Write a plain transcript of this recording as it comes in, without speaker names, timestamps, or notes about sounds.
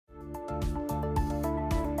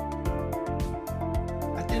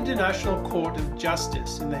International Court of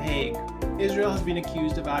Justice in The Hague, Israel has been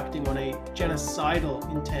accused of acting on a genocidal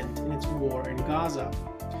intent in its war in Gaza.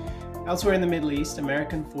 Elsewhere in the Middle East,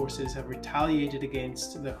 American forces have retaliated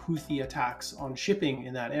against the Houthi attacks on shipping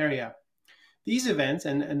in that area. These events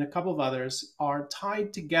and a couple of others are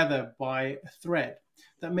tied together by a thread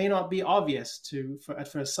that may not be obvious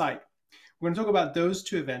at first sight. We're going to talk about those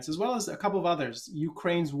two events, as well as a couple of others: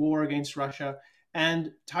 Ukraine's war against Russia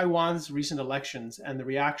and Taiwan's recent elections and the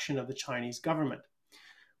reaction of the Chinese government.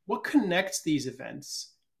 What connects these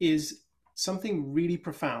events is something really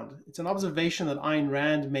profound. It's an observation that Ayn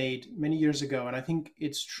Rand made many years ago, and I think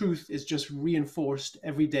its truth is just reinforced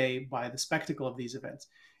every day by the spectacle of these events.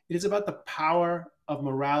 It is about the power of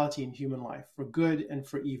morality in human life, for good and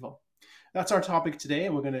for evil. That's our topic today,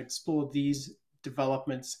 and we're going to explore these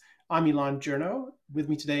developments. I'm Ilan Cherno. With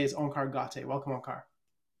me today is Onkar Ghate. Welcome, Onkar.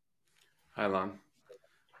 Hi, Ilan.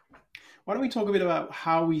 Why don't we talk a bit about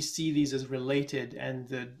how we see these as related and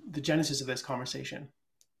the genesis of this conversation?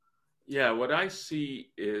 Yeah, what I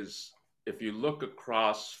see is if you look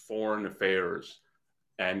across foreign affairs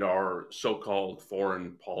and our so-called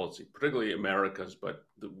foreign policy, particularly America's, but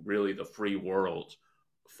really the free world's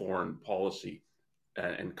foreign policy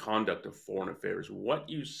and conduct of foreign affairs, what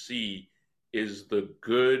you see is the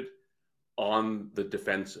good on the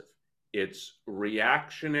defensive. It's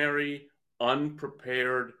reactionary,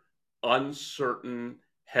 unprepared, uncertain,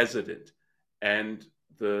 hesitant. And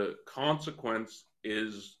the consequence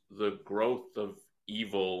is the growth of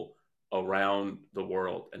evil around the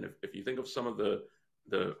world. And if you think of some of the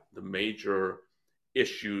major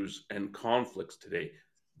issues and conflicts today,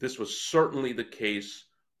 this was certainly the case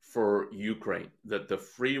for Ukraine, that the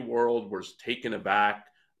free world was taken aback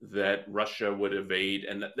that Russia would invade,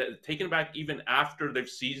 and that taken aback even after they've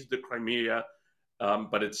seized the Crimea.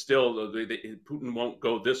 But it's still, Putin won't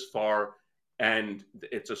go this far, and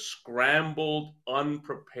it's a scrambled,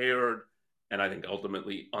 unprepared, and I think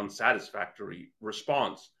ultimately unsatisfactory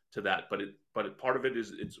response to that. But part of it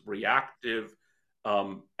is it's reactive,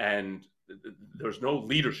 and there's no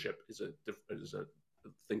leadership. Is a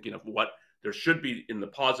thinking of what there should be in the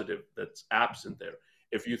positive that's absent there.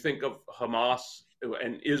 If you think of Hamas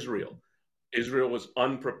and Israel was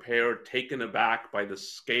unprepared, taken aback by the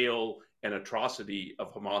scale and atrocity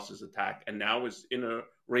of Hamas's attack, and now is in a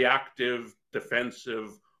reactive,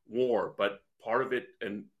 defensive war. But part of it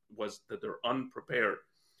was that they're unprepared.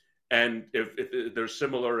 And if they're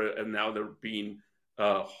similar, and now they're being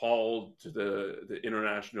hauled to the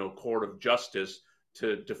International Court of Justice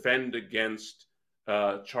to defend against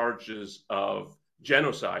charges of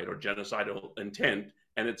genocide or genocidal intent.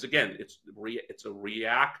 And it's a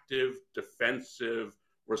reactive, defensive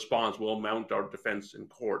response. We'll mount our defense in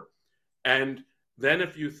court. And then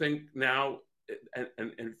if you think now,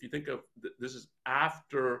 and if you think of this is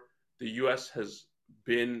after the U.S. has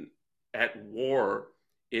been at war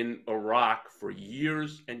in Iraq for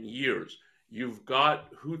years and years, you've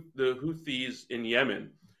got the Houthis in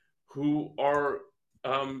Yemen who are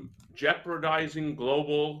jeopardizing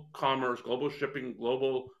global commerce, global shipping,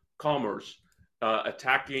 global commerce,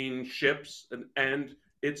 attacking ships. And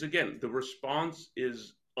it's, again, the response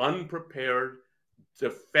is unprepared,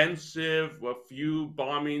 defensive, a few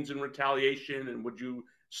bombings in retaliation, and would you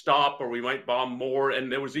stop, or we might bomb more.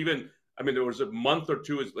 And there was a month or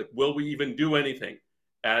two, is like, will we even do anything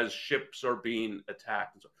as ships are being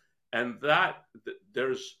attacked? And that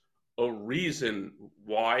there's a reason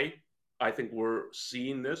why I think we're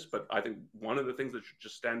seeing this, but I think one of the things that should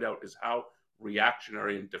just stand out is how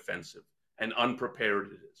reactionary and defensive and unprepared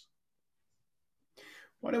it is.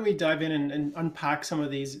 Why don't we dive in and unpack some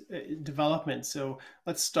of these developments? So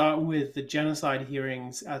let's start with the genocide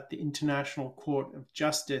hearings at the International Court of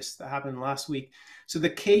Justice that happened last week. So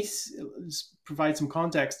the case, to provide some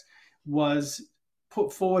context, was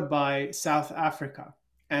put forward by South Africa.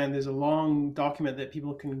 And there's a long document that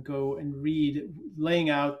people can go and read,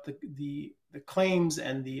 laying out the claims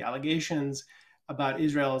and the allegations about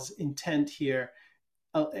Israel's intent here.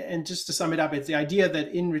 And just to sum it up, it's the idea that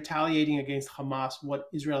in retaliating against Hamas, what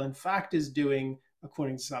Israel in fact is doing,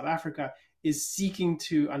 according to South Africa, is seeking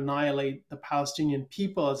to annihilate the Palestinian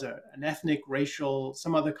people as an ethnic, racial,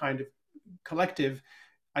 some other kind of collective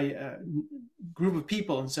group of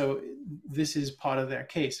people. And so this is part of their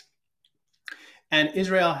case. And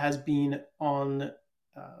Israel has been on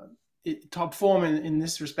top form in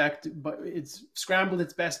this respect, but it's scrambled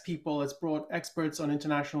its best people. It's brought experts on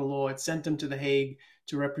international law. It's sent them to The Hague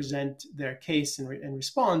to represent their case and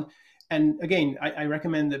respond. And again, I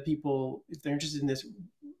recommend that people, if they're interested in this,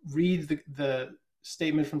 read the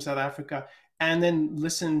statement from South Africa and then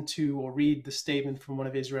listen to or read the statement from one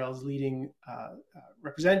of Israel's leading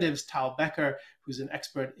representatives, Tal Becker, who's an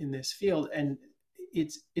expert in this field. And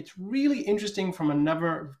it's really interesting from a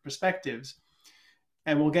number of perspectives.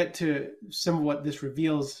 And we'll get to some of what this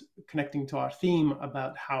reveals, connecting to our theme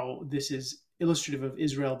about how this is illustrative of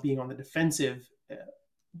Israel being on the defensive.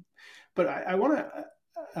 But I want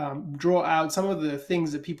to draw out some of the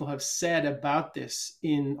things that people have said about this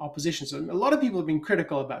in opposition. So a lot of people have been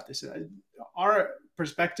critical about this. Our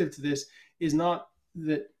perspective to this is not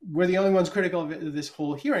that we're the only ones critical of this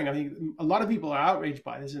whole hearing. I mean, a lot of people are outraged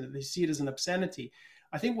by this and they see it as an obscenity.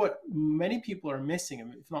 I think what many people are missing,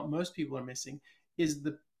 if not most people are missing, is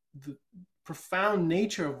the profound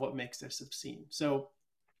nature of what makes this obscene. So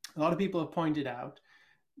a lot of people have pointed out,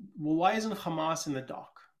 well, why isn't Hamas in the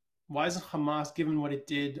dock? Why isn't Hamas, given what it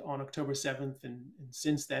did on October 7th and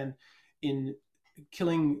since then in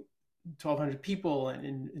killing 1,200 people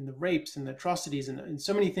and in the rapes and the atrocities and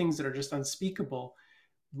so many things that are just unspeakable,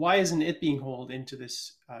 why isn't it being hauled into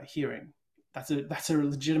this hearing? That's a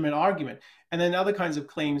legitimate argument. And then other kinds of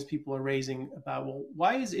claims people are raising about, well,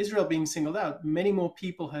 why is Israel being singled out? Many more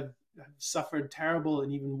people have suffered terrible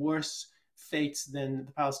and even worse fates than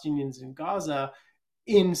the Palestinians in Gaza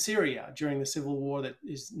in Syria during the civil war that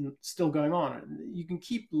is still going on. You can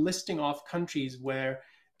keep listing off countries where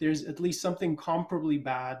there's at least something comparably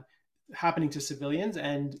bad happening to civilians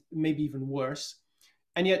and maybe even worse.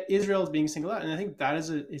 And yet Israel is being singled out. And I think that is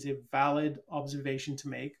a valid observation to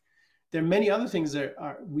make. There are many other things that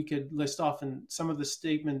we could list off. And some of the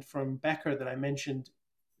statement from Becker that I mentioned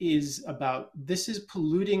is about this is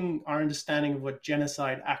polluting our understanding of what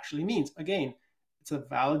genocide actually means. Again, it's a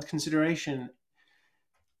valid consideration.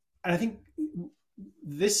 And I think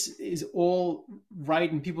this is all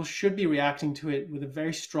right, and people should be reacting to it with a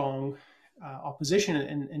very strong opposition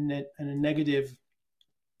and a negative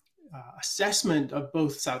assessment of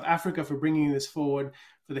both South Africa for bringing this forward,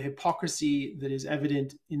 for the hypocrisy that is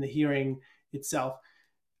evident in the hearing itself.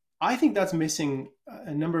 I think that's missing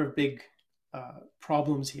a number of big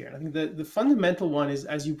problems here. And I think the fundamental one is,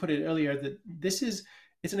 as you put it earlier, that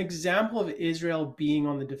it's an example of Israel being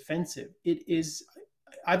on the defensive. It is.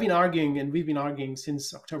 I've been arguing, and we've been arguing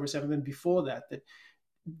since October 7th and before that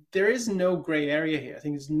there is no gray area here. I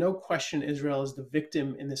think there's no question Israel is the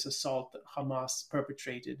victim in this assault that Hamas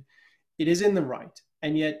perpetrated. It is in the right,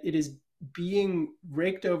 and yet it is being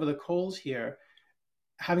raked over the coals here,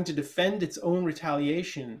 having to defend its own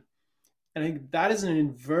retaliation. And I think that is an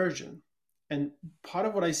inversion. And part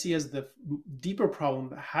of what I see as the deeper problem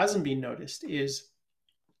that hasn't been noticed is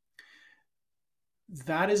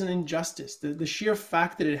that is an injustice. The sheer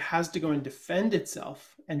fact that it has to go and defend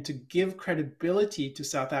itself and to give credibility to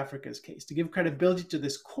South Africa's case, to give credibility to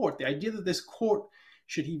this court, the idea that this court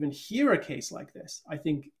should even hear a case like this, I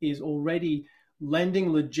think is already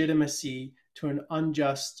lending legitimacy to an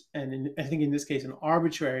unjust and I think in this case, an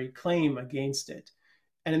arbitrary claim against it.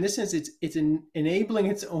 And in this sense, it's enabling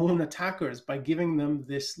its own attackers by giving them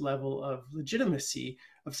this level of legitimacy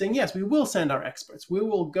of saying, yes, we will send our experts. We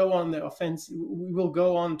will go on the offense. We will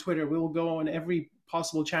go on Twitter. We will go on every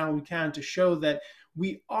possible channel we can to show that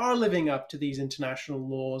we are living up to these international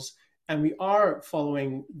laws and we are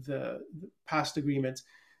following the past agreements.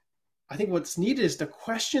 I think what's needed is to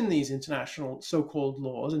question these international so-called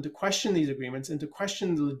laws and to question these agreements and to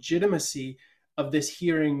question the legitimacy of this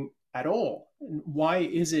hearing at all. And why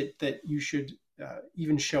is it that you should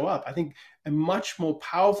even show up? I think a much more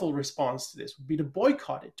powerful response to this would be to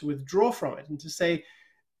boycott it, to withdraw from it, and to say,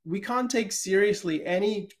 we can't take seriously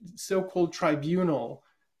any so-called tribunal,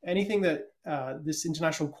 anything that this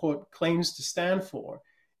international court claims to stand for.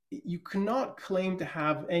 You cannot claim to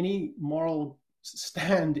have any moral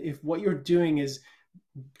stand if what you're doing is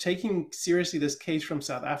taking seriously this case from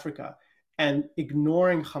South Africa and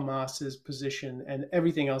ignoring Hamas's position and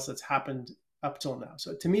everything else that's happened up till now.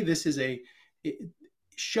 So to me, this is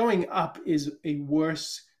showing up is a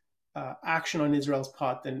worse action on Israel's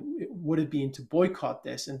part than it would have been to boycott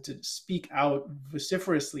this and to speak out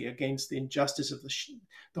vociferously against the injustice of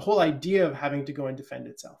the whole idea of having to go and defend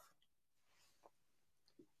itself.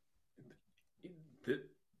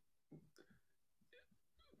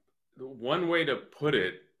 The one way to put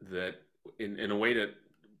it, that in a way that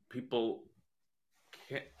people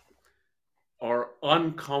are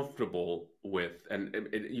uncomfortable with, and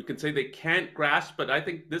you can say they can't grasp, but I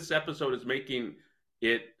think this episode is making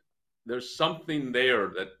it, there's something there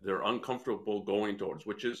that they're uncomfortable going towards,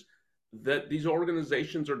 which is that these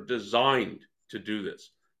organizations are designed to do this,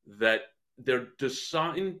 that they're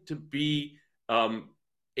designed to be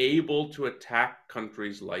able to attack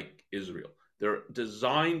countries like Israel. They're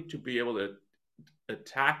designed to be able to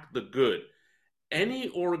attack the good. any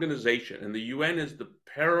organization, and the UN is the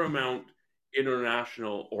paramount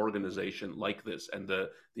international organization like this, and the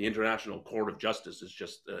International Court of Justice is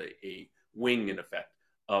just a wing, in effect,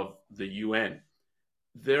 of the UN.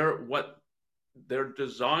 What they're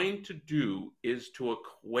designed to do is to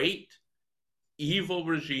equate evil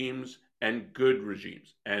regimes and good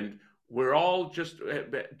regimes, and we're all just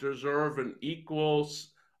deserve an equal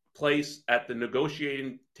place at the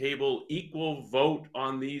negotiating table, equal vote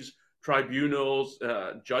on these tribunals,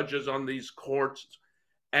 judges on these courts.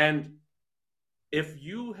 And if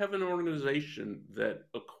you have an organization that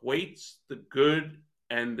equates the good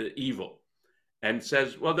and the evil and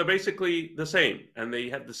says, well, they're basically the same and they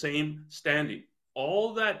have the same standing,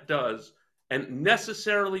 all that does, and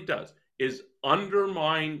necessarily does, is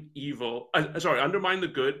undermine undermine the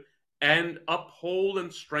good and uphold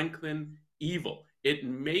and strengthen evil. It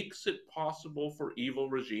makes it possible for evil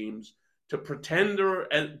regimes to pretend they're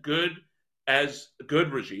as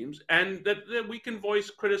good regimes, and that we can voice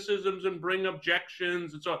criticisms and bring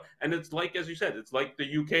objections and so on. And it's like, as you said, it's like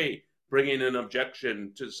the UK bringing an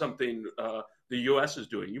objection to something the US is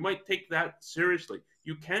doing. You might take that seriously.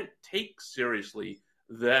 You can't take seriously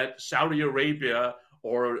that Saudi Arabia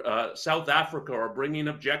or South Africa are bringing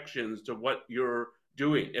objections to what you're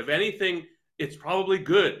doing. If anything, it's probably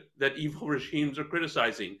good that evil regimes are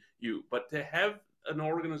criticizing you. But to have an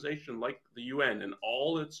organization like the UN and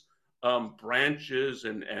all its branches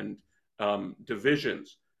and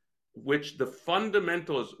divisions, which the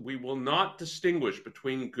fundamental is we will not distinguish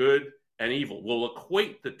between good and evil, we'll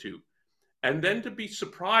equate the two. And then to be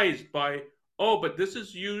surprised by, oh, but this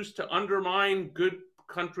is used to undermine good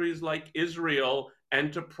countries like Israel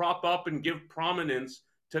and to prop up and give prominence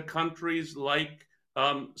to countries like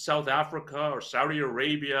South Africa or Saudi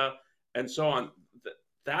Arabia and so on.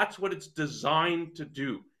 That's what it's designed to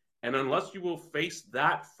do. And unless you will face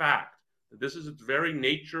that fact, that this is its very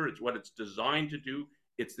nature, it's what it's designed to do,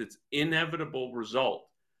 it's its inevitable result.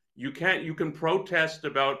 You can protest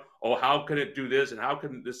about, oh, how can it do this and how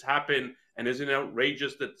can this happen? And isn't it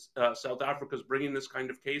outrageous that South Africa is bringing this kind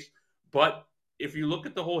of case? But if you look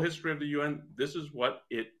at the whole history of the UN, this is what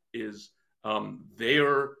it is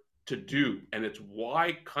there to do. And it's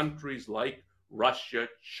why countries like Russia,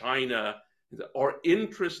 China are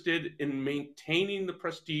interested in maintaining the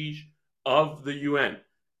prestige of the UN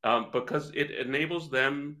because it enables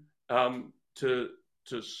them to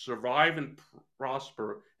survive and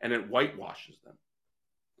prosper, and it whitewashes them.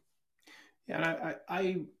 Yeah, and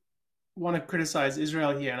I want to criticize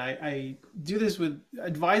Israel here, and I do this with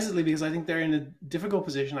advisedly because I think they're in a difficult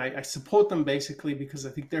position. I support them basically because I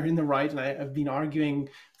think they're in the right, and I've been arguing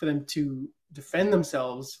for them to defend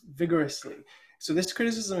themselves vigorously. So this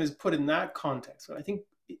criticism is put in that context. But I think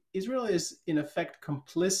Israel is in effect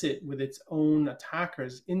complicit with its own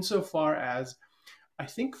attackers insofar as I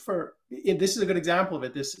think this is a good example of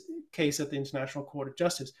it, this case at the International Court of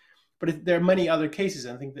Justice. But there are many other cases.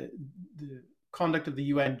 And I think that the conduct of the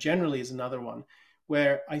UN generally is another one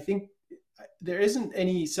where I think there isn't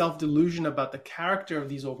any self-delusion about the character of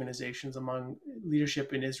these organizations among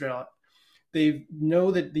leadership in Israel. They know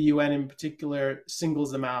that the UN in particular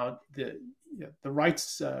singles them out. The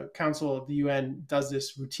Rights Council of the UN does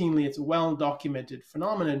this routinely. It's a well-documented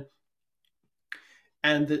phenomenon.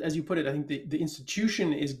 And as you put it, I think the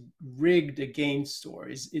institution is rigged against or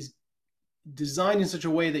is designed in such a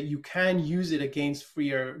way that you can use it against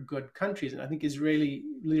freer, good countries. And I think Israeli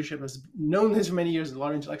leadership has known this for many years. A lot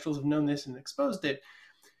of intellectuals have known this and exposed it.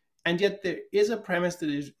 And yet there is a premise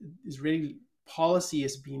that Israeli policy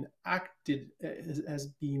has been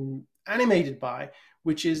animated by,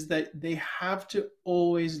 which is that they have to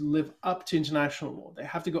always live up to international law. They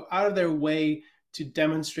have to go out of their way to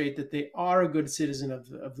demonstrate that they are a good citizen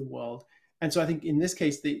of the world. And so I think in this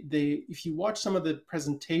case, if you watch some of the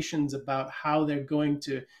presentations about how they're going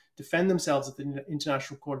to defend themselves at the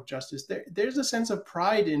International Court of Justice, there's a sense of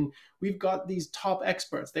pride in, we've got these top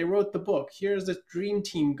experts. They wrote the book. Here's this dream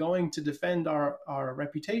team going to defend our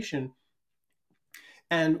reputation.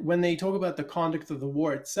 And when they talk about the conduct of the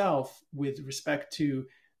war itself with respect to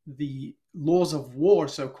the laws of war,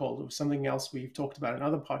 so-called, or something else we've talked about in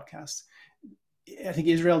other podcasts, I think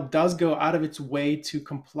Israel does go out of its way to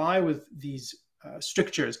comply with these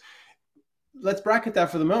strictures. Let's bracket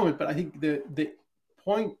that for the moment, but I think the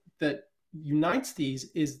point that unites these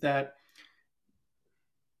is that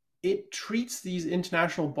it treats these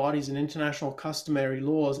international bodies and international customary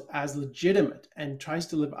laws as legitimate and tries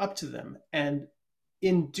to live up to them. And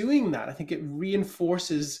in doing that, I think it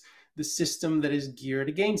reinforces the system that is geared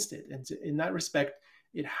against it. And in that respect,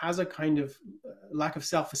 it has a kind of lack of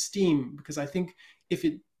self-esteem, because I think if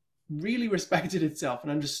it really respected itself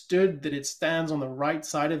and understood that it stands on the right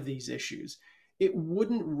side of these issues, it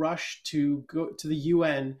wouldn't rush to go to the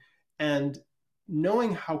UN and,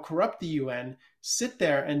 knowing how corrupt the UN, sit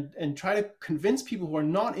there and try to convince people who are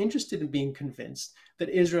not interested in being convinced that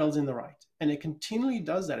Israel's in the right. And it continually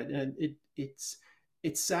does that. And it's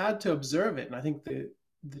sad to observe it. And I think the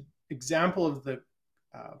example of the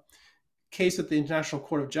case at the International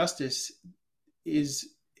Court of Justice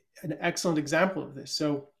is an excellent example of this.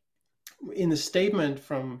 So in the statement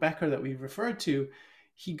from Becker that we referred to,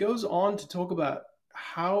 he goes on to talk about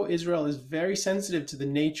how Israel is very sensitive to the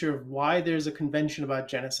nature of why there's a convention about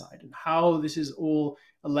genocide and how this is all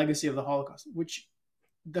a legacy of the Holocaust, which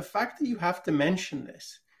the fact that you have to mention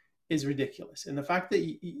this is ridiculous. And the fact that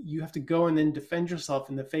you have to go and then defend yourself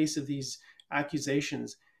in the face of these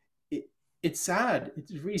accusations, it's sad.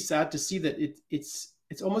 It's really sad to see that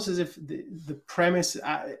it's almost as if the premise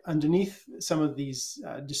underneath some of these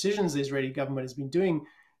decisions the Israeli government has been doing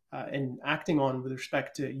and acting on with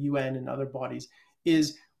respect to UN and other bodies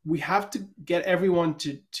is we have to get everyone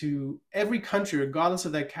to every country, regardless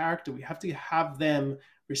of their character, we have to have them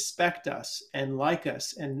respect us and like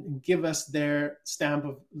us and give us their stamp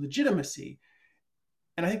of legitimacy.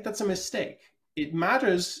 And I think that's a mistake. It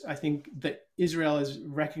matters, I think, that Israel is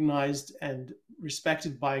recognized and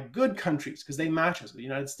respected by good countries because they matter. So the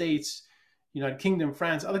United States, United Kingdom,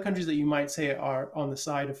 France, other countries that you might say are on the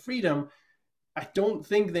side of freedom, I don't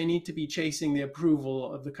think they need to be chasing the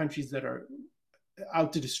approval of the countries that are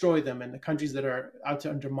out to destroy them and the countries that are out to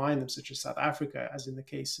undermine them, such as South Africa, as in the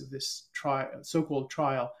case of this so-called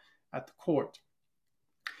trial at the court.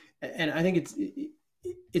 And I think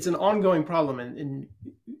it's an ongoing problem, and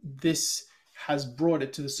this has brought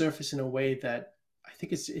it to the surface in a way that I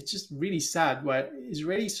think it's just really sad. Where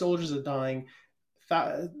Israeli soldiers are dying,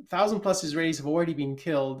 1,000 plus Israelis have already been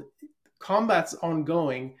killed, combat's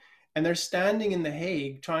ongoing, and they're standing in The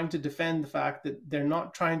Hague trying to defend the fact that they're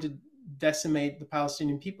not trying to decimate the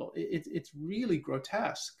Palestinian people. It's really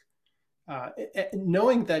grotesque.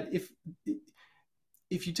 Knowing that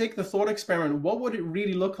if you take the thought experiment, what would it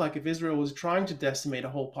really look like if Israel was trying to decimate a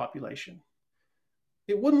whole population?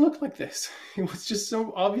 It wouldn't look like this. It was just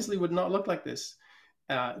so obviously would not look like this.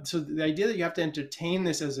 So the idea that you have to entertain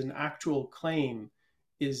this as an actual claim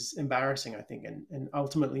is embarrassing, I think, and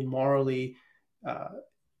ultimately morally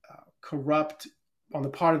corrupt on the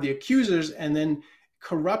part of the accusers, and then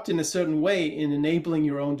corrupt in a certain way in enabling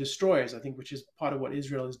your own destroyers, I think, which is part of what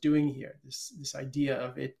Israel is doing here. This idea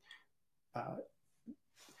of it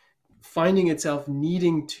finding itself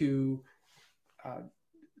needing to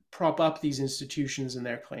prop up these institutions and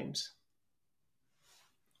their claims.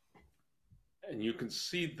 And you can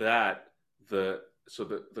see that the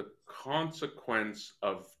consequence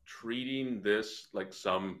of treating this like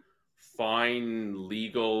some fine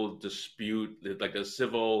legal dispute, like a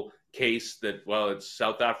civil case that, well, it's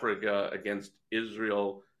South Africa against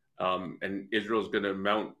Israel, and Israel's going to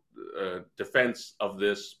mount defense of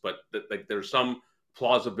this, but like there's some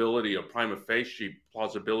plausibility or prima facie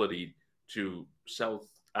plausibility to South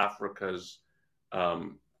Africa's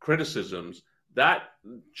criticisms. That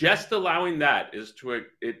just allowing that is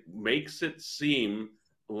it makes it seem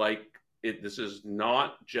like this is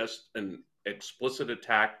not just an explicit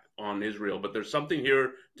attack on Israel, but there's something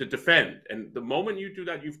here to defend. And the moment you do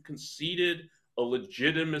that, you've conceded a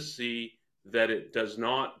legitimacy that it does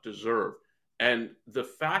not deserve. And the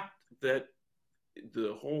fact that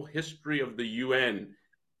the whole history of the UN,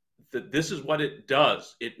 that this is what it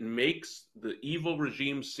does, it makes the evil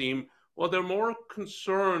regime seem, well, they're more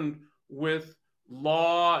concerned with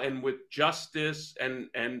law and with justice and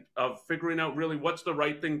of figuring out really what's the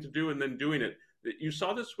right thing to do and then doing it. You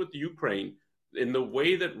saw this with Ukraine in the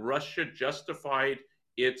way that Russia justified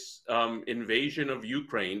its invasion of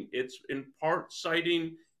Ukraine. It's in part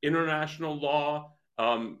citing international law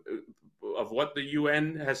of what the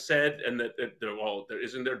UN has said, and that well,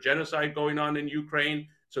 isn't there genocide going on in Ukraine?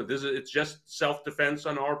 So it's just self-defense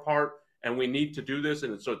on our part, and we need to do this.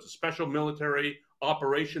 And so it's a special military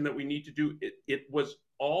operation that we need to do. It was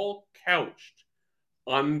all couched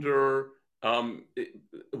under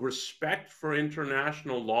respect for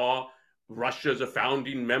international law. Russia is a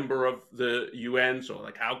founding member of the UN, so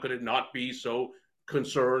like how could it not be so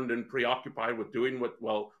concerned and preoccupied with doing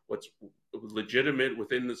what's legitimate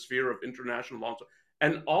within the sphere of international law?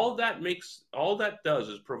 And all that does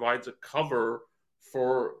is provides a cover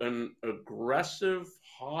for an aggressive,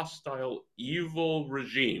 hostile, evil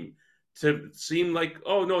regime to seem like,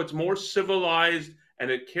 oh no, it's more civilized and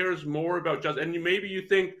it cares more about justice. And maybe you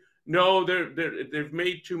think, no, they've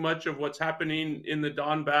made too much of what's happening in the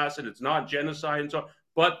Donbass and it's not genocide and so on.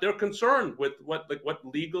 but they're concerned with what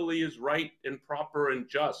legally is right and proper and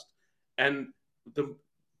just. And the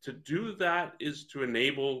to do that is to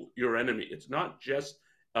enable your enemy. It's not just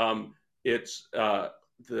it's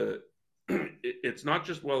the it's not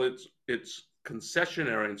just, well, it's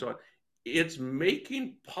concessionary and so on. It's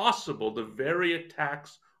making possible the very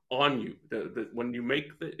attacks on you. When you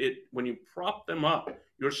make when you prop them up,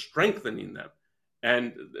 you're strengthening them.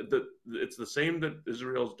 And it's the same that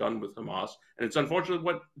Israel's done with Hamas, and it's unfortunately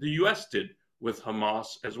what the U.S. did with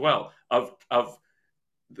Hamas as well. Of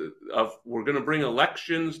we're going to bring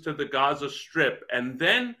elections to the Gaza Strip, and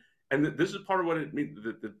this is part of what it means.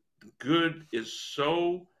 The good is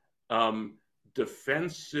so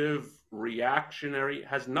defensive, reactionary,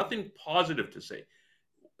 has nothing positive to say.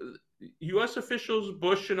 U.S. officials,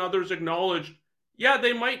 Bush and others, acknowledged, yeah,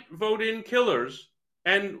 they might vote in killers,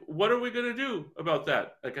 and what are we going to do about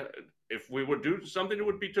that? Like, if we would do something, it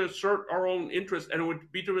would be to assert our own interest, and it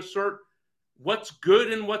would be to assert what's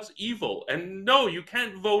good and what's evil. And no, you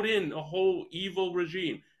can't vote in a whole evil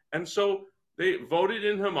regime. And so they voted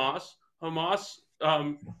in Hamas. Hamas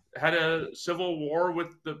had a civil war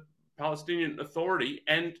with the Palestinian Authority.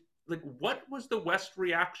 And like, what was the West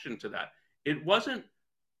reaction to that? It wasn't,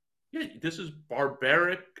 yeah, this is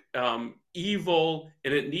barbaric, evil,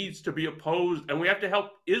 and it needs to be opposed. And we have to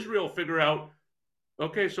help Israel figure out,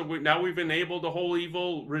 okay, so now we've enabled a whole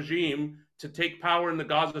evil regime to take power in the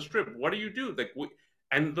Gaza Strip. What do you do?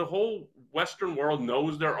 And the whole Western world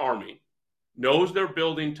knows their army, knows they're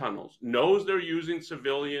building tunnels, knows they're using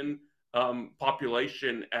civilian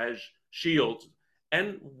population as shields.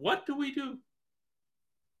 And what do we do?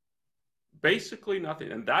 Basically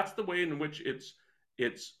nothing. And that's the way in which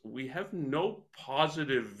we have no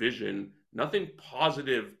positive vision, nothing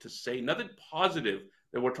positive to say, nothing positive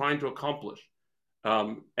that we're trying to accomplish.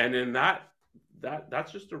 And in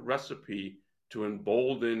that's just a recipe to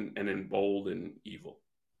embolden evil.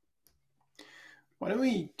 Why don't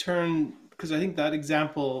we turn, because I think that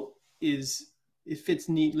example it fits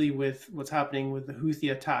neatly with what's happening with the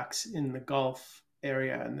Houthi attacks in the Gulf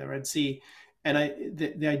area and the Red Sea. And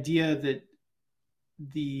the idea that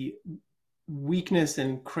the weakness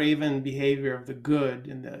and craven behavior of the good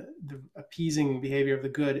and the appeasing behavior of the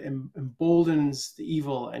good emboldens the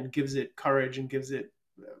evil and gives it courage and gives it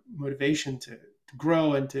motivation to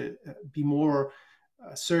grow and to be more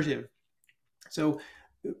assertive. So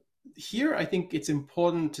here, I think it's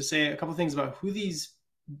important to say a couple of things about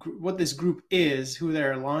what this group is, who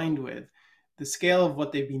they're aligned with, the scale of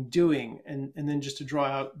what they've been doing, and then just to draw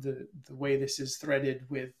out the way this is threaded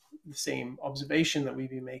with the same observation that we've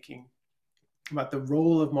been making about the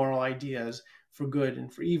role of moral ideas for good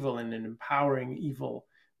and for evil, and in empowering evil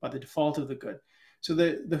by the default of the good. So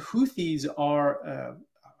the Houthis are,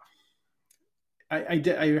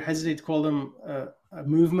 I hesitate to call them a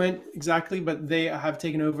movement exactly, but they have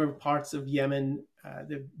taken over parts of Yemen.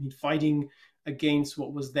 They've been fighting against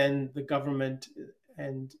what was then the government.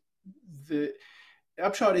 And the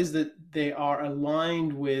upshot is that they are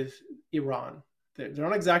aligned with Iran. They're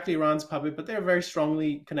not exactly Iran's puppet, but they're very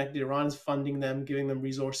strongly connected. Iran is funding them, giving them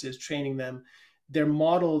resources, training them. They're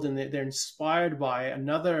modeled and they're inspired by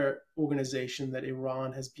another organization that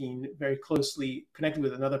Iran has been very closely connected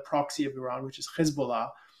with, another proxy of Iran, which is Hezbollah.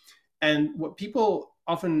 And what people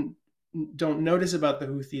often don't notice about the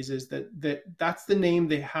Houthis is that that's the name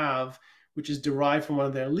they have, which is derived from one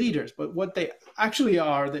of their leaders. But what they actually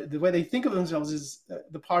are, the way they think of themselves, is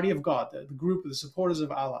the party of God, the group of the supporters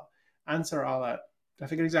of Allah, Ansar Allah. I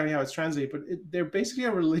forget exactly how it's translated, but they're basically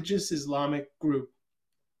a religious Islamic group.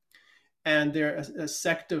 And they're a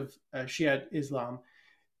sect of Shiite Islam.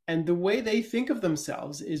 And the way they think of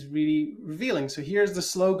themselves is really revealing. So here's the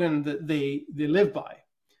slogan that they live by.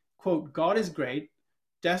 Quote, "God is great,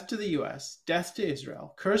 death to the US, death to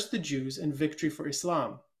Israel, curse the Jews, and victory for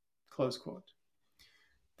Islam." Close quote.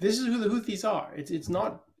 This is who the Houthis are. It's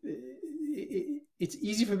not, it's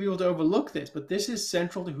easy for people to overlook this, but this is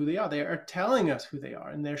central to who they are. They are telling us who they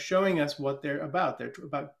are, and they're showing us what they're about. They're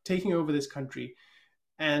about taking over this country.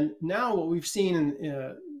 And now what we've seen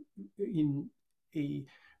in a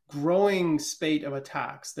growing spate of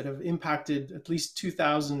attacks that have impacted at least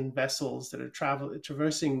 2,000 vessels that are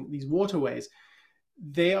traversing these waterways,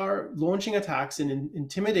 they are launching attacks and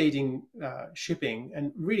intimidating shipping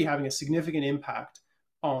and really having a significant impact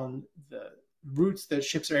on the routes that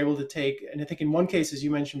ships are able to take. And I think in one case, as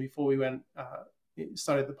you mentioned before we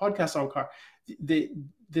started the podcast, Onkar,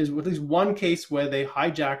 there's at least one case where they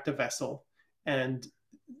hijacked a vessel and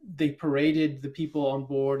they paraded the people on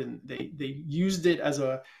board, and they used it as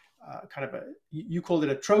a kind of you called it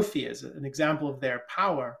a trophy, as an example of their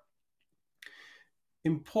power.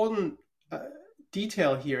 Important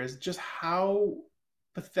detail here is just how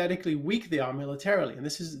pathetically weak they are militarily, and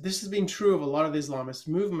this has been true of a lot of the Islamist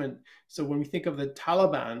movement. So when we think of the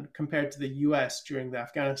Taliban compared to the U.S. during the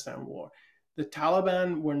Afghanistan war, the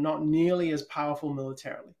Taliban were not nearly as powerful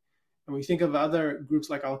militarily. And we think of other groups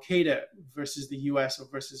like Al Qaeda versus the US or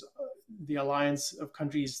versus the alliance of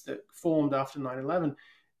countries that formed after 9/11,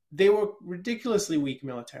 they were ridiculously weak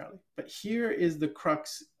militarily. But here is the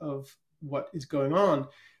crux of what is going on.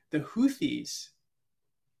 The Houthis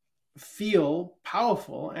feel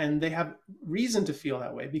powerful, and they have reason to feel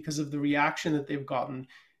that way because of the reaction that they've gotten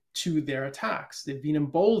to their attacks. They've been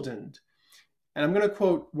emboldened. And I'm going to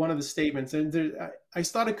quote one of the statements. And I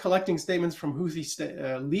started collecting statements from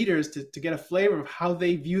Houthi leaders to get a flavor of how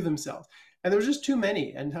they view themselves. And there was just too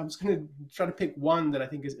many. And I'm just going to try to pick one that I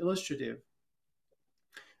think is illustrative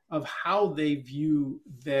of how they view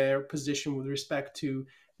their position with respect to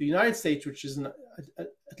the United States, which is,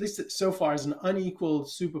 at least so far, is an unequal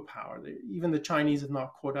superpower. Even the Chinese have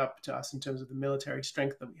not caught up to us in terms of the military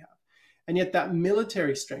strength that we have. And yet that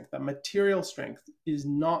military strength, that material strength, is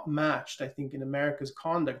not matched, I think, in America's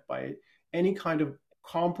conduct by any kind of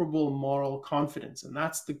comparable moral confidence. And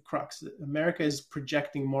that's the crux. America is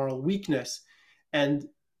projecting moral weakness. And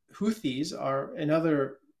Houthis are, and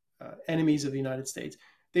other enemies of the United States,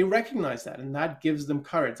 they recognize that, and that gives them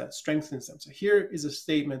courage, that strengthens them. So here is a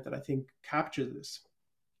statement that I think captures this.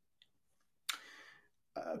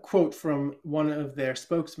 A quote from one of their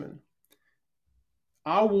spokesmen.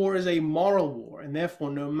 Our war is a moral war, and therefore,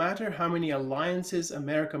 no matter how many alliances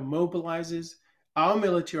America mobilizes, our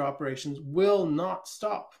military operations will not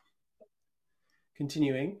stop.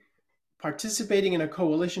 Continuing, participating in a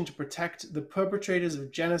coalition to protect the perpetrators of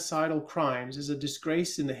genocidal crimes is a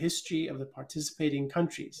disgrace in the history of the participating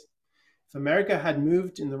countries. If America had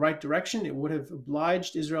moved in the right direction, it would have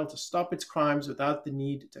obliged Israel to stop its crimes without the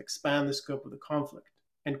need to expand the scope of the conflict.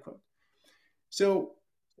 End quote. So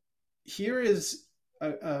here is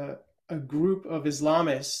a group of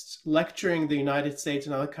Islamists lecturing the United States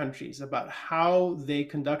and other countries about how they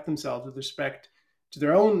conduct themselves with respect to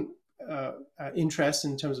their own interests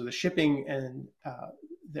in terms of the shipping and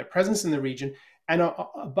their presence in the region, and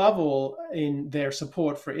above all, in their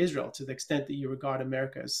support for Israel, to the extent that you regard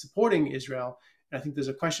America as supporting Israel. And I think there's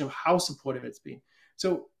a question of how supportive it's been.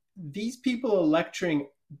 So these people are lecturing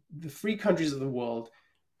the free countries of the world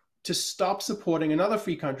to stop supporting another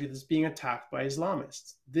free country that's being attacked by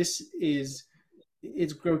Islamists.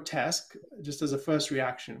 It's grotesque, just as a first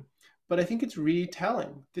reaction. But I think it's really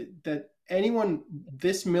telling that anyone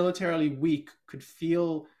this militarily weak could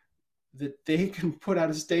feel that they can put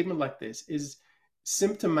out a statement like this is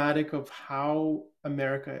symptomatic of how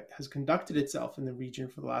America has conducted itself in the region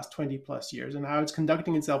for the last 20 plus years, and how it's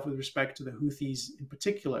conducting itself with respect to the Houthis in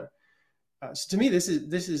particular. So to me, this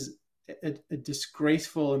is a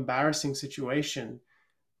disgraceful, embarrassing situation,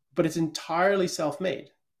 but it's entirely self-made.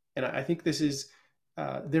 And I think this is,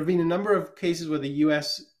 there have been a number of cases where the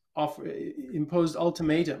US imposed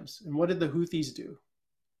ultimatums. And what did the Houthis do?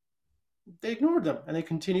 They ignored them, and they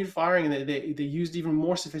continued firing, and they used even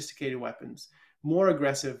more sophisticated weapons, more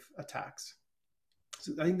aggressive attacks.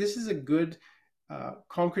 So I think this is a good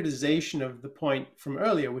concretization of the point from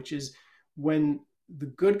earlier, which is when the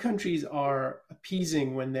good countries are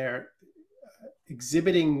appeasing, when they're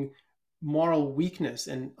exhibiting moral weakness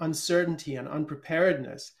and uncertainty and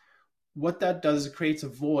unpreparedness, what that does is creates a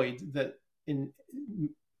void that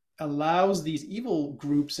allows these evil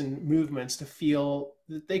groups and movements to feel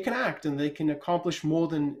that they can act and they can accomplish more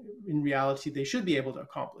than in reality they should be able to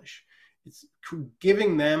accomplish. It's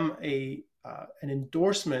giving them an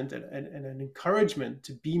endorsement and an encouragement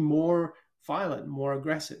to be more violent, more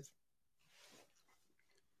aggressive.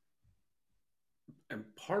 And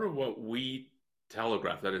part of what we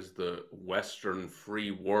telegraph, that is the Western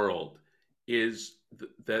free world, is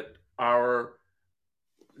that our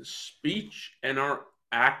speech and our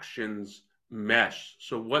actions mesh.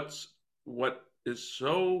 So what is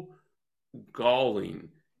so galling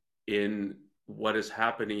in what is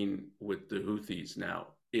happening with the Houthis now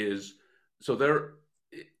is, so they're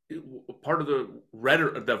part of the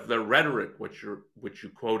rhetoric which you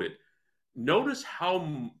quoted. Notice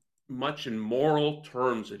how much in moral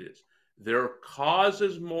terms it is. Their cause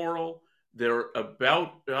is moral. They're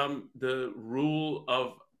about the rule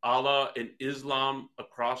of Allah and Islam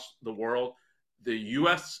across the world. The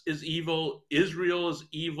US is evil. Israel is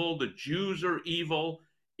evil. The Jews are evil.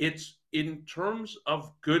 It's in terms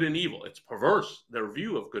of good and evil. It's perverse, their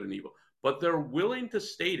view of good and evil, but they're willing to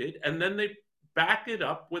state it, and then they back it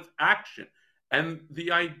up with action. And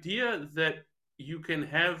the idea that you can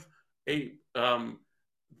have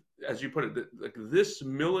as you put it, like this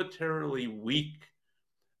militarily weak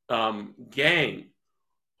gang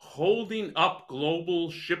holding up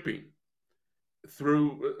global shipping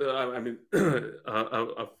through. I mean,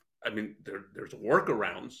 there's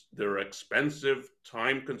workarounds. They're expensive,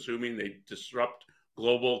 time consuming. They disrupt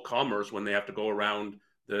global commerce when they have to go around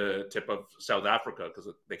the tip of South Africa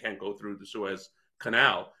because they can't go through the Suez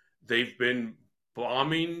Canal. They've been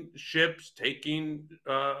bombing ships, taking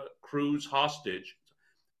crews hostage,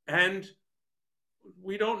 and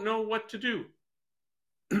we don't know what to do.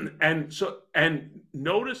 And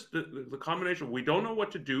notice the combination. We don't know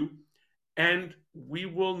what to do, and we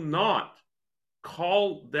will not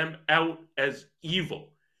call them out as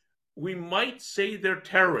evil. We might say they're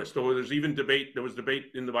terrorists, or there's even debate. There was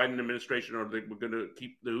debate in the Biden administration, or they were going to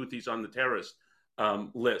keep the Houthis on the terrorist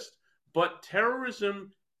list. But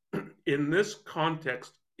terrorism in this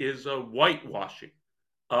context is a whitewashing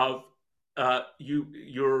of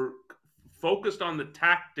you're focused on the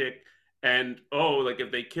tactic and like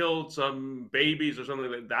if they killed some babies or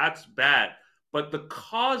something like that, that's bad. But the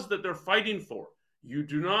cause that they're fighting for, you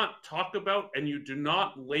do not talk about and you do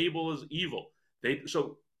not label as evil.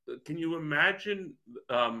 So can you imagine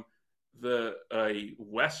a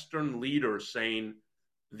Western leader saying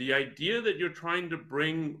the idea that you're trying to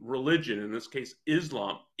bring religion, in this case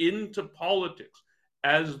Islam, into politics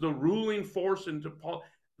as the ruling force into politics,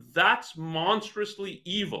 that's monstrously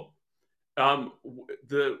evil.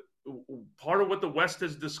 The part of what the West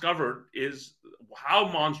has discovered is how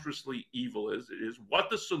monstrously evil is what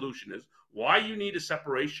the solution is, why you need a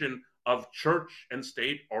separation of church and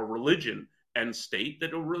state, or religion and state,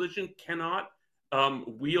 that a religion cannot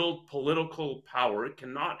wield political power. It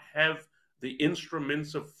cannot have the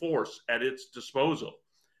instruments of force at its disposal.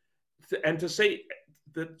 And to say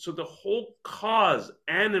that, so the whole cause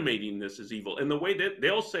animating this is evil, in the way that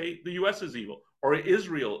they'll say the US is evil or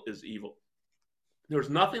Israel is evil. There's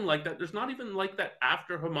nothing like that. There's not even like that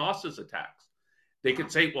after Hamas's attacks. They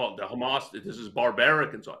could say, well, the Hamas, this is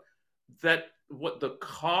barbaric and so on. That what the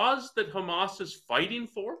cause that Hamas is fighting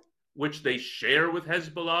for, which they share with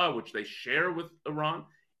Hezbollah, which they share with Iran,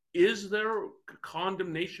 is there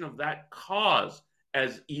condemnation of that cause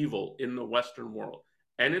as evil in the Western world?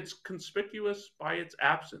 And it's conspicuous by its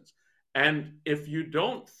absence. And if you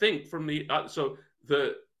don't think from the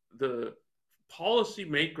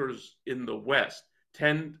policymakers in the West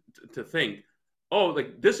tend to think, oh,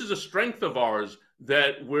 like this is a strength of ours,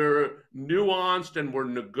 that we're nuanced and we're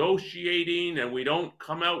negotiating and we don't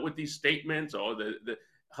come out with these statements, oh, the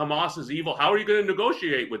Hamas is evil. How are you going to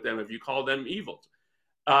negotiate with them if you call them evil?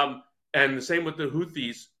 And the same with the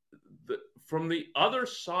Houthis. From the other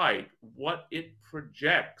side, what it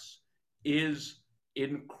projects is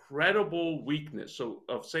incredible weakness. So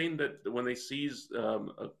of saying that when they seize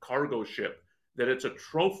a cargo ship, that it's a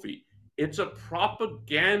trophy, it's a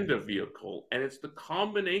propaganda vehicle, and it's the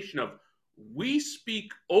combination of, we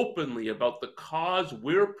speak openly about the cause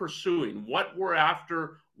we're pursuing, what we're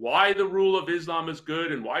after, why the rule of Islam is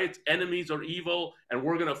good and why its enemies are evil, and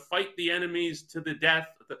we're going to fight the enemies to the death.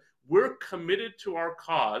 We're committed to our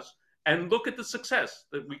cause, and look at the success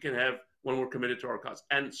that we can have when we're committed to our cause.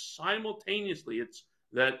 And simultaneously, it's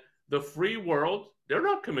that the free world, they're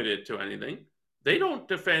not committed to anything. They don't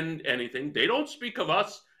defend anything. They don't speak of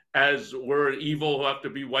us as we're evil who have to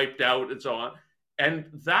be wiped out and so on. And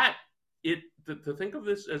that, to think of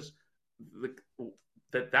this as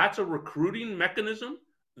that's a recruiting mechanism,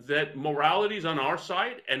 that morality is on our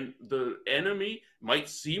side and the enemy might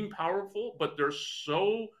seem powerful, but they're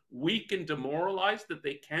so weak and demoralized that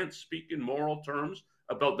they can't speak in moral terms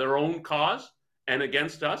about their own cause and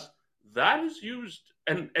against us. That is used,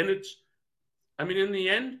 and it's, I mean, in the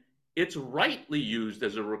end, it's rightly used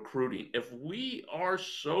as a recruiting. If we are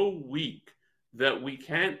so weak that we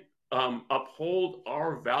can't uphold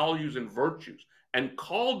our values and virtues and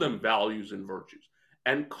call them values and virtues,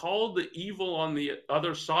 and call the evil on the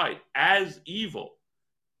other side as evil,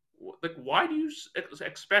 like, why do you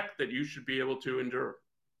expect that you should be able to endure?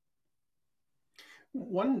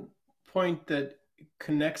 One point that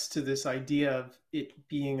connects to this idea of it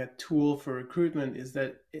being a tool for recruitment is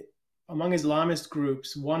that among Islamist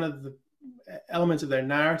groups, one of the elements of their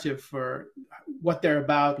narrative for what they're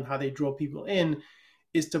about and how they draw people in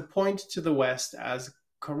is to point to the West as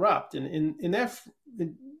corrupt. And in their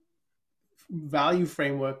value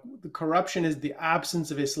framework, the corruption is the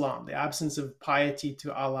absence of Islam, the absence of piety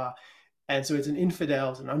to Allah. And so it's an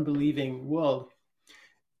infidel, it's an unbelieving world,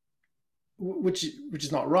 which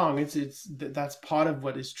is not wrong. That's part of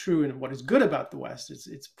what is true and what is good about the West.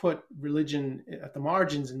 It's put religion at the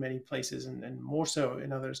margins in many places and more so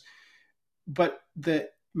in others. But the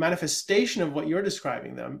manifestation of what you're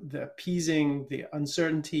describing, the appeasing, the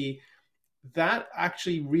uncertainty, that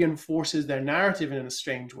actually reinforces their narrative in a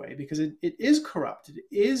strange way, because it is corrupt.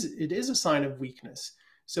 It is a sign of weakness.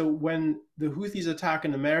 So when the Houthis attack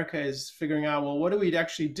in America is figuring out, well, what do we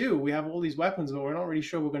actually do? We have all these weapons, but we're not really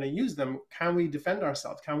sure we're going to use them. Can we defend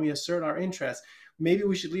ourselves? Can we assert our interests? Maybe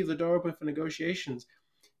we should leave the door open for negotiations.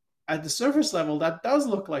 At the surface level, that does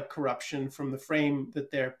look like corruption from the frame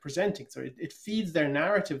that they're presenting. So it feeds their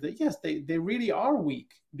narrative that, yes, they really are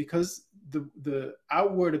weak, because the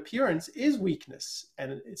outward appearance is weakness.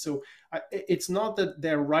 And so it's not that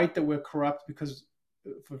they're right that we're corrupt because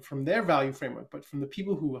from their value framework, but from the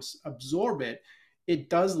people who absorb it, it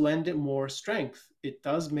does lend it more strength. It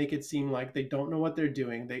does make it seem like they don't know what they're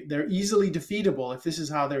doing. They're easily defeatable if this is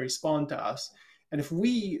how they respond to us. And if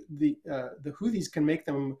we, the Houthis,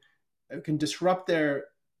 can disrupt their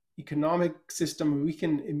economic system, we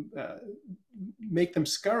can make them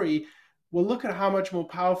scurry. Well, look at how much more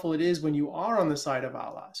powerful it is when you are on the side of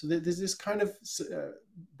Allah. So there's this kind of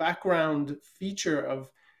background feature of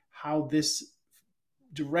how this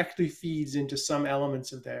directly feeds into some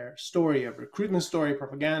elements of their story, of recruitment story,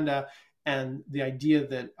 propaganda, and the idea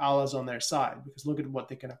that Allah's on their side, because look at what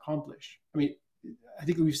they can accomplish. I mean, I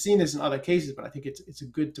think we've seen this in other cases, but I think it's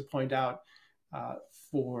good to point out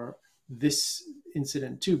for this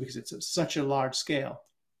incident too, because it's such a large scale.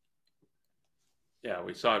 Yeah,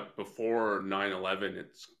 we saw it before 9/11.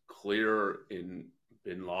 It's clear in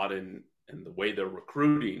bin Laden and the way they're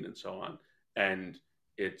recruiting and so on. And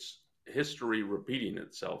it's history repeating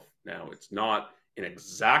itself now. It's not in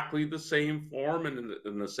exactly the same form and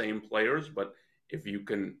in the same players, but if you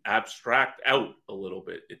can abstract out a little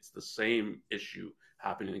bit, it's the same issue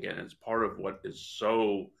happening again. It's part of what is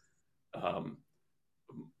so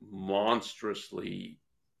monstrously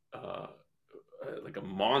like a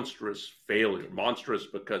monstrous failure. Monstrous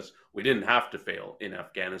because we didn't have to fail in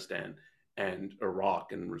Afghanistan and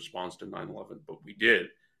Iraq in response to 9/11, but we did.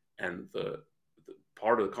 And the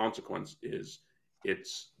part of the consequence is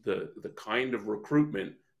it's the kind of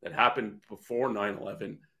recruitment that happened before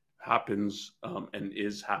 9/11 happens and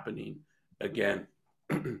is happening again.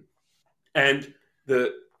 And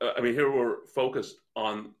I mean, here we're focused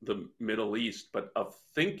on the Middle East, but of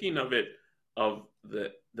thinking of it, of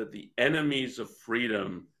that the enemies of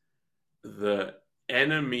freedom, the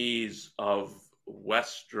enemies of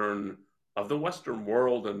the Western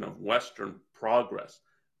world and of Western progress,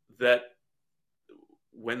 that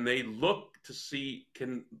when they look to see,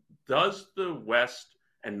 does the West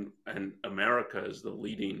and America as the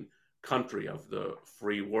leading country of the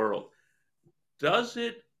free world, does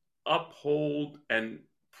it uphold and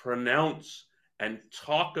pronounce and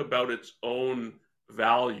talk about its own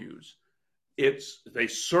values? They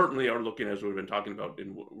certainly are looking, as we've been talking about, in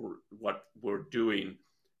what we're doing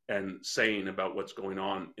and saying about what's going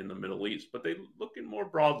on in the Middle East, but they look in more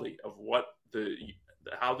broadly of what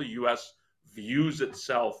how the U.S. views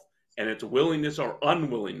itself and its willingness or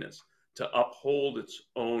unwillingness to uphold its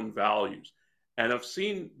own values. And I've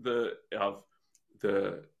seen the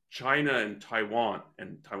China and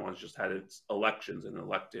Taiwan's just had its elections and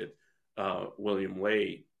elected William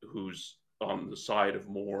Lai, who's on the side of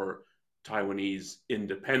more Taiwanese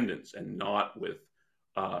independence and not with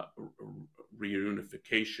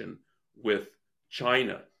reunification with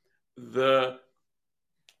China. The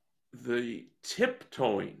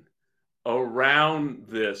tiptoeing around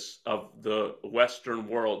this of the Western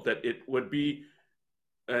world, that it would be,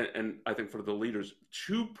 and I think for the leaders,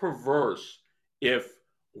 too perverse if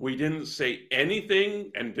we didn't say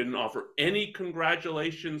anything and didn't offer any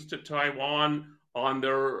congratulations to Taiwan on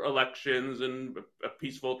their elections and a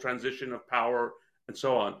peaceful transition of power and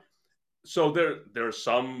so on. So there's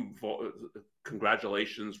some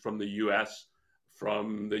congratulations from the US,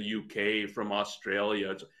 from the UK, from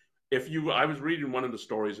Australia. I was reading one of the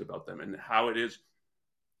stories about them and how it is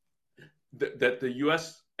that the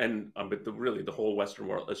US and really the whole Western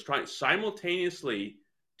world is trying simultaneously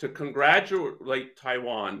to congratulate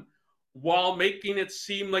Taiwan while making it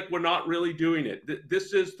seem like we're not really doing it.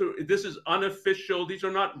 This is unofficial. These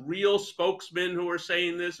are not real spokesmen who are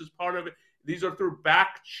saying this as part of it. These are through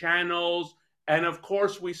back channels. And of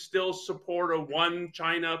course, we still support a one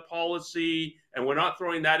China policy, and we're not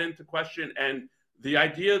throwing that into question. And the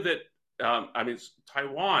idea that,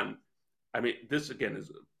 Taiwan, this again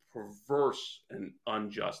is perverse and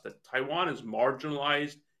unjust, that Taiwan is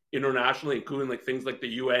marginalized internationally, including like things like the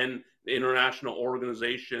UN, the international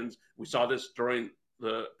organizations. We saw this during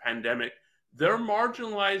the pandemic. They're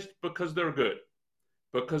marginalized because they're good,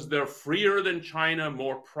 because they're freer than China,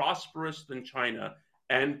 more prosperous than China.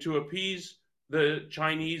 And to appease the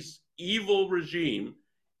Chinese evil regime,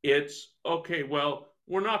 it's okay, well,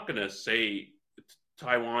 we're not going to say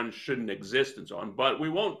Taiwan shouldn't exist and so on, but we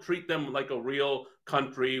won't treat them like a real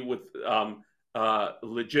country with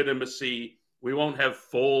legitimacy. We won't have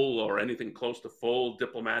full or anything close to full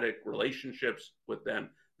diplomatic relationships with them.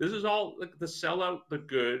 This is all like the sell out the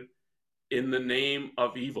good in the name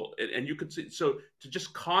of evil. And you could see, so to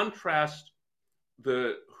just contrast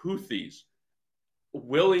the Houthis'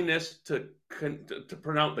 willingness to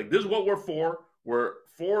pronounce, like, this is what we're for. We're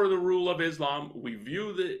for the rule of Islam. We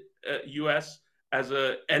view the U.S. as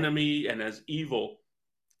an enemy and as evil.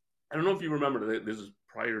 I don't know if you remember, this is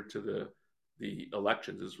prior to the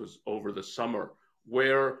elections. This was over the summer,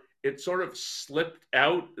 where it sort of slipped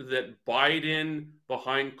out that Biden,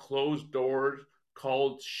 behind closed doors,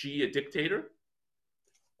 called Xi a dictator.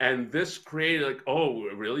 And this created, like, oh,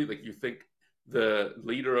 really? Like, you think the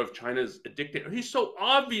leader of China is a dictator? He's so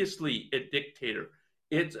obviously a dictator.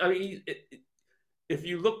 It's, I mean, if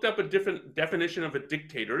you looked up a different definition of a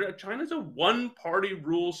dictator, China's a one-party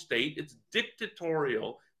rule state. It's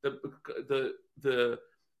dictatorial. The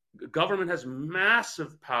government has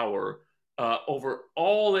massive power over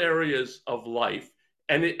all areas of life,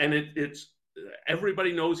 and it's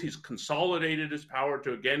everybody knows he's consolidated his power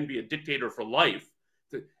to again be a dictator for life.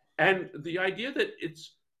 And the idea that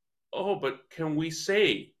it's, oh, but can we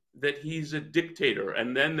say that he's a dictator?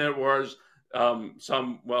 And then there was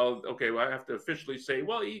well, okay, well, I have to officially say,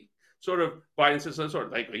 well, he sort of, Biden says, sort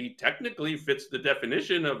of like, he technically fits the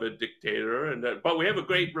definition of a dictator, and but we have a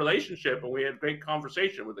great relationship and we had great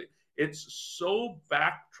conversation with it. It's so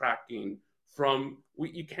backtracking from,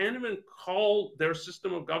 you can't even call their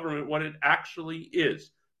system of government what it actually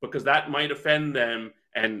is, because that might offend them.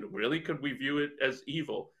 And really, could we view it as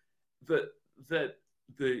evil? So that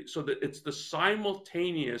it's the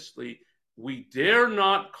simultaneously, we dare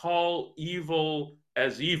not call evil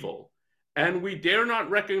as evil, and we dare not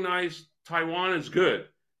recognize Taiwan as good.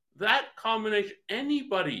 That combination,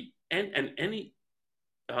 anybody and any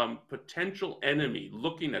potential enemy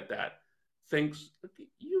looking at that thinks,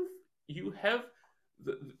 you have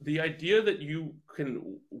the idea that you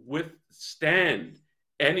can withstand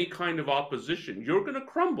any kind of opposition. You're going to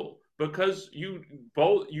crumble, because you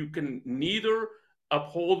can neither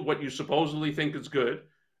uphold what you supposedly think is good,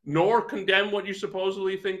 nor condemn what you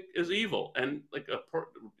supposedly think is evil. And like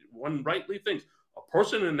one rightly thinks, a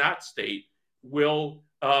person in that state will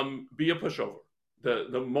be a pushover.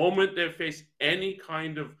 The moment they face any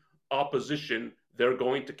kind of opposition, they're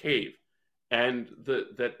going to cave. And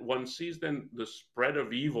that one sees then the spread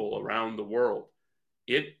of evil around the world.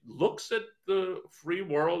 It looks at the free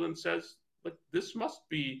world and says, like, this must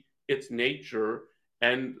be its nature,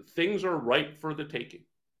 and things are ripe for the taking.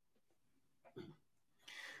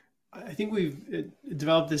 I think we've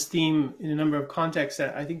developed this theme in a number of contexts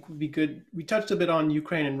that I think would be good. We touched a bit on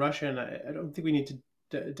Ukraine and Russia, and I don't think we need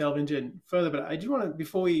to delve into it further. But I do want to,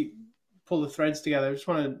 before we pull the threads together, I just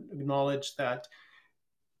want to acknowledge that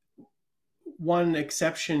one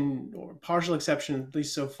exception, or partial exception, at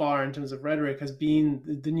least so far in terms of rhetoric, has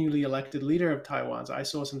been the newly elected leader of Taiwan. So I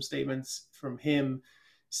saw some statements from him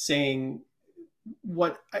saying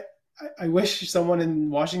what I wish someone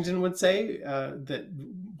in Washington would say, that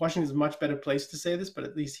Washington is a much better place to say this, but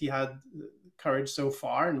at least he had courage so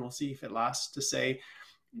far, and we'll see if it lasts, to say,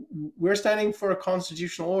 we're standing for a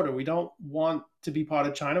constitutional order. We don't want to be part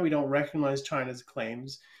of China. We don't recognize China's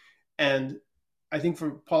claims. And I think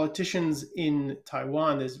for politicians in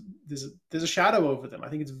Taiwan, there's a shadow over them. I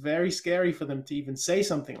think it's very scary for them to even say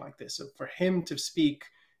something like this. So for him to speak,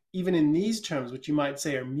 even in these terms, which you might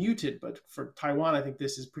say are muted, but for Taiwan, I think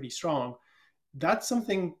this is pretty strong. That's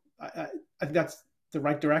something, I think that's the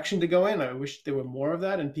right direction to go in. I wish there were more of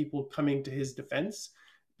that and people coming to his defense,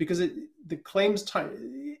 because the claims,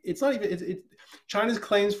 it's not even, China's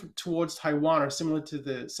claims towards Taiwan are similar to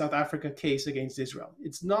the South Africa case against Israel.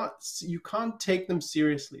 It's not, you can't take them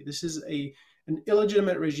seriously. This is an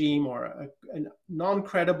illegitimate regime, or a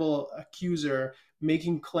non-credible accuser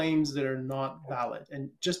making claims that are not valid. And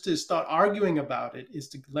just to start arguing about it is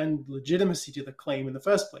to lend legitimacy to the claim in the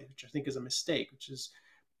first place, which I think is a mistake, which is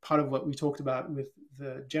part of what we talked about with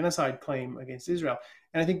the genocide claim against Israel.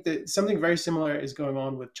 And I think that something very similar is going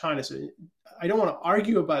on with China. So I don't want to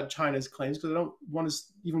argue about China's claims, because I don't want to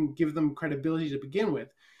even give them credibility to begin with.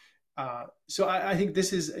 So I think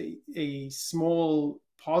this is a small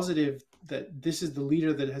positive, that this is the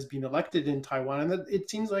leader that has been elected in Taiwan, and that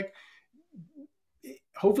it seems like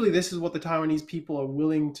hopefully this is what the Taiwanese people are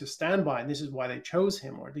willing to stand by, and this is why they chose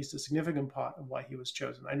him, or at least a significant part of why he was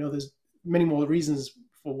chosen. I know there's many more reasons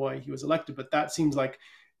for why he was elected, but that seems like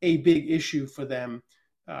a big issue for them.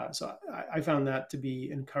 So I found that to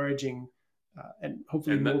be encouraging and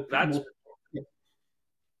hopefully And more. Yeah.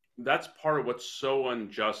 that's part of what's so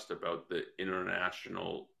unjust about the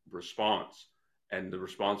international response and the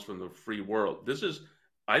response from the free world.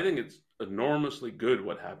 I think it's enormously good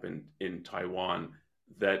what happened in Taiwan.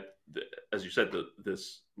 That, as you said,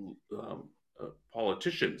 this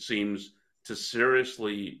politician seems to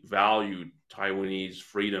seriously value Taiwanese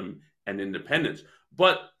freedom and independence,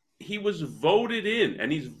 but he was voted in,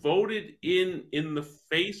 and he's voted in the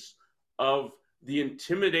face of the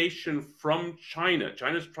intimidation from China.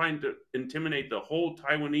 China's trying to intimidate the whole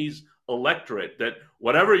Taiwanese electorate that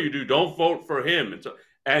whatever you do, don't vote for him.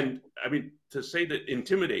 And I mean, to say that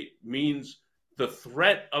intimidate means the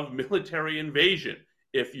threat of military invasion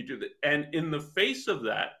if you do that. And in the face of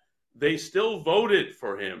that, they still voted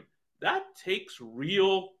for him. That takes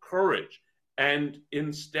real courage. And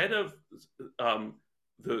instead of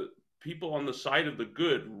the people on the side of the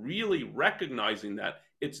good really recognizing that,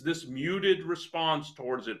 it's this muted response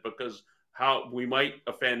towards it because how we might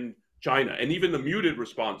offend China. And even the muted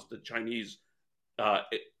response, the Chinese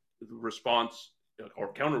response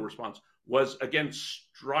or counter response, was again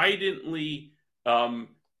stridently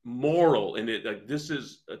moral in it. Like, this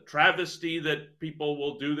is a travesty that people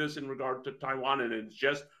will do this in regard to Taiwan, and it's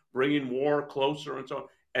just bringing war closer and so on.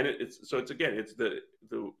 And it's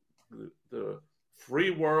the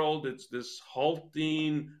free world. It's this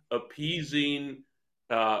halting, appeasing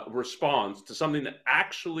response to something that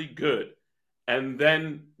actually good, and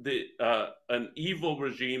then an evil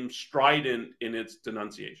regime strident in its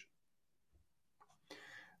denunciation.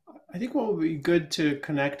 I think what would be good to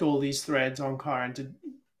connect all these threads, Onkar, and to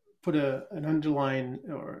put an underline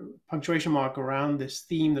or punctuation mark around this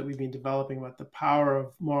theme that we've been developing about the power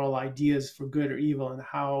of moral ideas for good or evil, and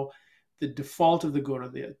how the default of the good, or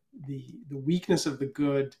the weakness of the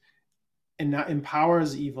good, and that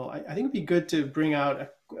empowers evil. I think it'd be good to bring out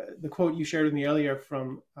the quote you shared with me earlier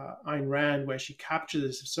from Ayn Rand, where she captured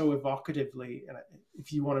this so evocatively. And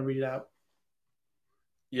if you want to read it out.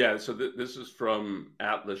 Yeah, so this is from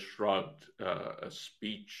Atlas Shrugged, a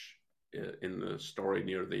speech in the story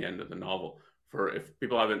near the end of the novel. For if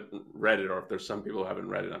people haven't read it, or if there's some people who haven't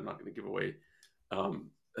read it, I'm not going to give away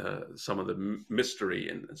some of the mystery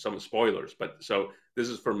and some spoilers. But so this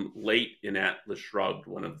is from late in Atlas Shrugged.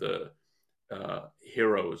 One of the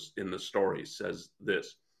heroes in the story says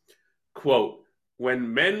this, quote,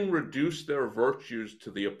 "When men reduce their virtues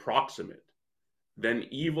to the approximate, then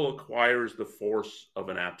evil acquires the force of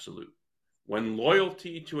an absolute. When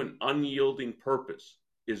loyalty to an unyielding purpose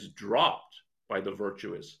is dropped by the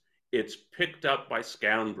virtuous, it's picked up by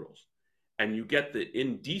scoundrels, and you get the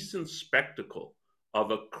indecent spectacle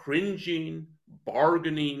of a cringing,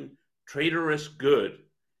 bargaining, traitorous good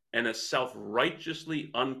and a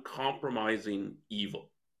self-righteously uncompromising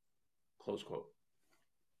evil." Close quote.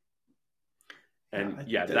 And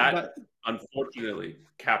that unfortunately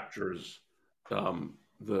captures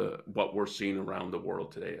what we're seeing around the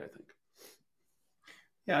world today, I think.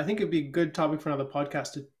 Yeah, I think it'd be a good topic for another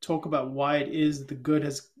podcast to talk about why it is the good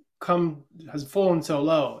has fallen so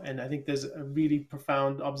low. And I think there's a really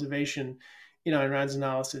profound observation in Ayn Rand's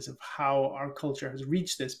analysis of how our culture has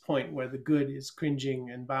reached this point where the good is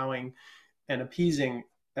cringing and bowing and appeasing.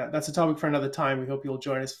 That's a topic for another time. We hope you'll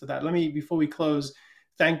join us for that. Let me, before we close,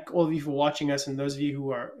 thank all of you for watching us, and those of you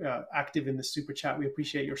who are active in the super chat. We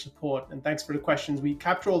appreciate your support, and thanks for the questions. We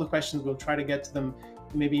capture all the questions. We'll try to get to them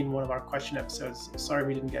maybe in one of our question episodes. Sorry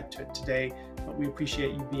we didn't get to it today, but we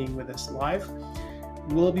appreciate you being with us live.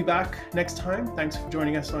 We'll be back next time. Thanks for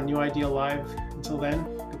joining us on New Ideal Live. Until then,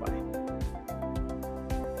 goodbye.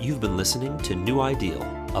 You've been listening to New Ideal,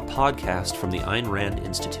 a podcast from the Ayn Rand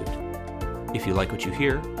Institute. If you like what you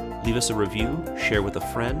hear, leave us a review, share with a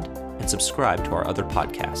friend, and subscribe to our other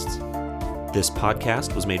podcasts. This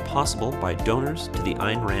podcast was made possible by donors to the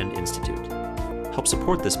Ayn Rand Institute. Help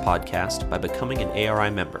support this podcast by becoming an ARI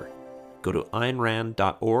member. Go to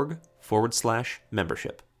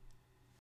aynrand.org/membership.